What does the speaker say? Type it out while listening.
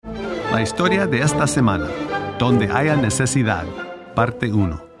La historia de esta semana, Donde haya necesidad, parte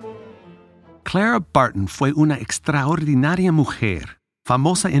 1. Clara Barton fue una extraordinaria mujer,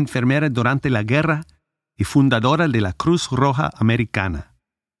 famosa enfermera durante la guerra y fundadora de la Cruz Roja Americana.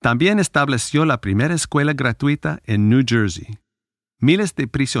 También estableció la primera escuela gratuita en New Jersey. Miles de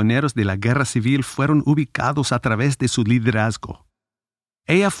prisioneros de la guerra civil fueron ubicados a través de su liderazgo.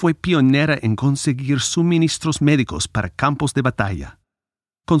 Ella fue pionera en conseguir suministros médicos para campos de batalla.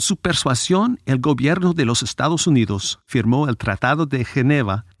 Con su persuasión, el gobierno de los Estados Unidos firmó el Tratado de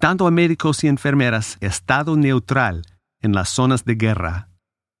Ginebra, dando a médicos y enfermeras estado neutral en las zonas de guerra.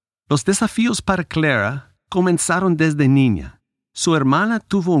 Los desafíos para Clara comenzaron desde niña. Su hermana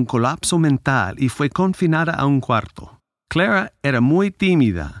tuvo un colapso mental y fue confinada a un cuarto. Clara era muy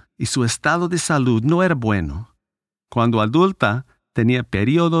tímida y su estado de salud no era bueno. Cuando adulta, tenía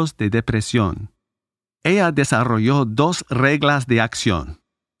periodos de depresión. Ella desarrolló 2 reglas de acción: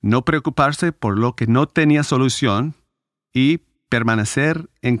 no preocuparse por lo que no tenía solución y permanecer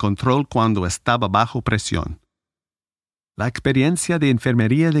en control cuando estaba bajo presión. La experiencia de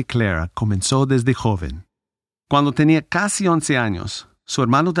enfermería de Clara comenzó desde joven. Cuando tenía casi 11 años, su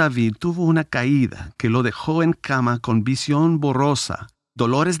hermano David tuvo una caída que lo dejó en cama con visión borrosa,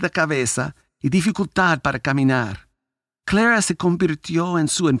 dolores de cabeza y dificultad para caminar. Clara se convirtió en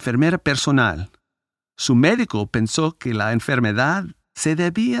su enfermera personal. Su médico pensó que la enfermedad se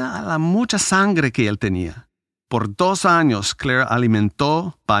debía a la mucha sangre que él tenía. Por 2 años, Clara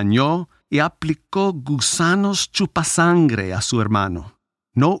alimentó, bañó y aplicó gusanos chupasangre a su hermano.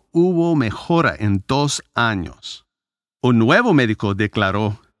 No hubo mejora en 2 años. Un nuevo médico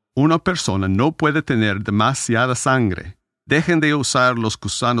declaró: una persona no puede tener demasiada sangre. Dejen de usar los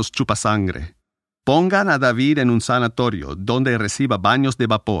gusanos chupasangre. Pongan a David en un sanatorio donde reciba baños de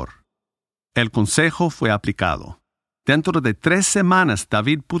vapor. El consejo fue aplicado. Dentro de 3 semanas,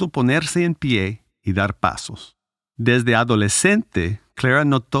 David pudo ponerse en pie y dar pasos. Desde adolescente, Clara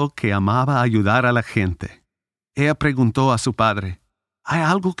notó que amaba ayudar a la gente. Ella preguntó a su padre: ¿hay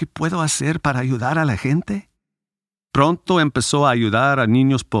algo que puedo hacer para ayudar a la gente? Pronto empezó a ayudar a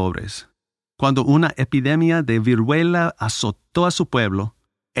niños pobres. Cuando una epidemia de viruela azotó a su pueblo,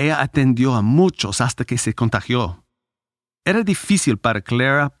 ella atendió a muchos hasta que se contagió. Era difícil para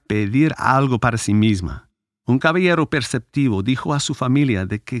Clara pedir algo para sí misma. Un caballero perceptivo dijo a su familia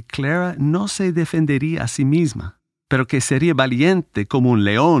de que Clara no se defendería a sí misma, pero que sería valiente como un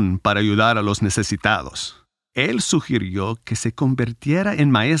león para ayudar a los necesitados. Él sugirió que se convirtiera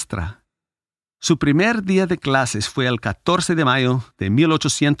en maestra. Su primer día de clases fue el 14 de mayo de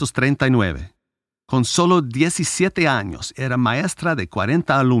 1839. Con solo 17 años, era maestra de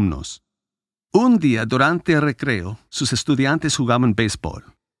 40 alumnos. Un día, durante el recreo, sus estudiantes jugaban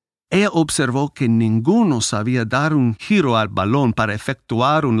béisbol. Ella observó que ninguno sabía dar un giro al balón para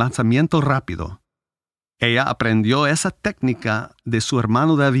efectuar un lanzamiento rápido. Ella aprendió esa técnica de su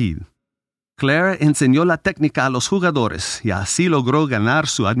hermano David. Clara enseñó la técnica a los jugadores y así logró ganar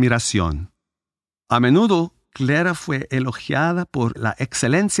su admiración. A menudo, Clara fue elogiada por la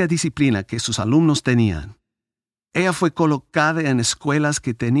excelente disciplina que sus alumnos tenían. Ella fue colocada en escuelas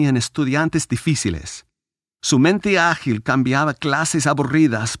que tenían estudiantes difíciles. Su mente ágil cambiaba clases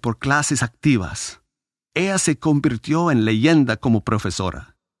aburridas por clases activas. Ella se convirtió en leyenda como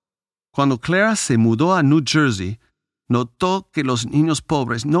profesora. Cuando Clara se mudó a New Jersey, notó que los niños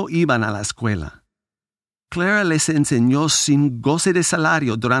pobres no iban a la escuela. Clara les enseñó sin goce de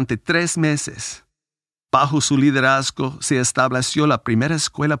salario durante 3 meses. Bajo su liderazgo se estableció la primera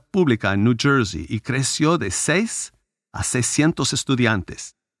escuela pública en New Jersey y creció de 6 a 600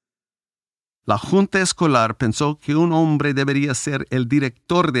 estudiantes. La junta escolar pensó que un hombre debería ser el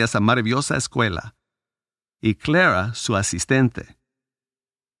director de esa maravillosa escuela, y Clara su asistente.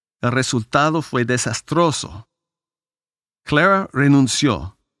 El resultado fue desastroso. Clara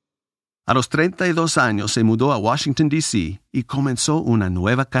renunció. A los 32 años se mudó a Washington, D.C. y comenzó una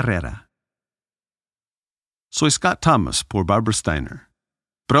nueva carrera. Soy Scott Thomas por Barbara Steiner.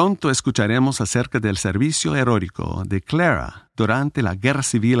 Pronto escucharemos acerca del servicio heroico de Clara durante la Guerra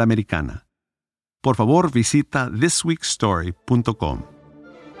Civil Americana. Por favor, visita thisweekstory.com.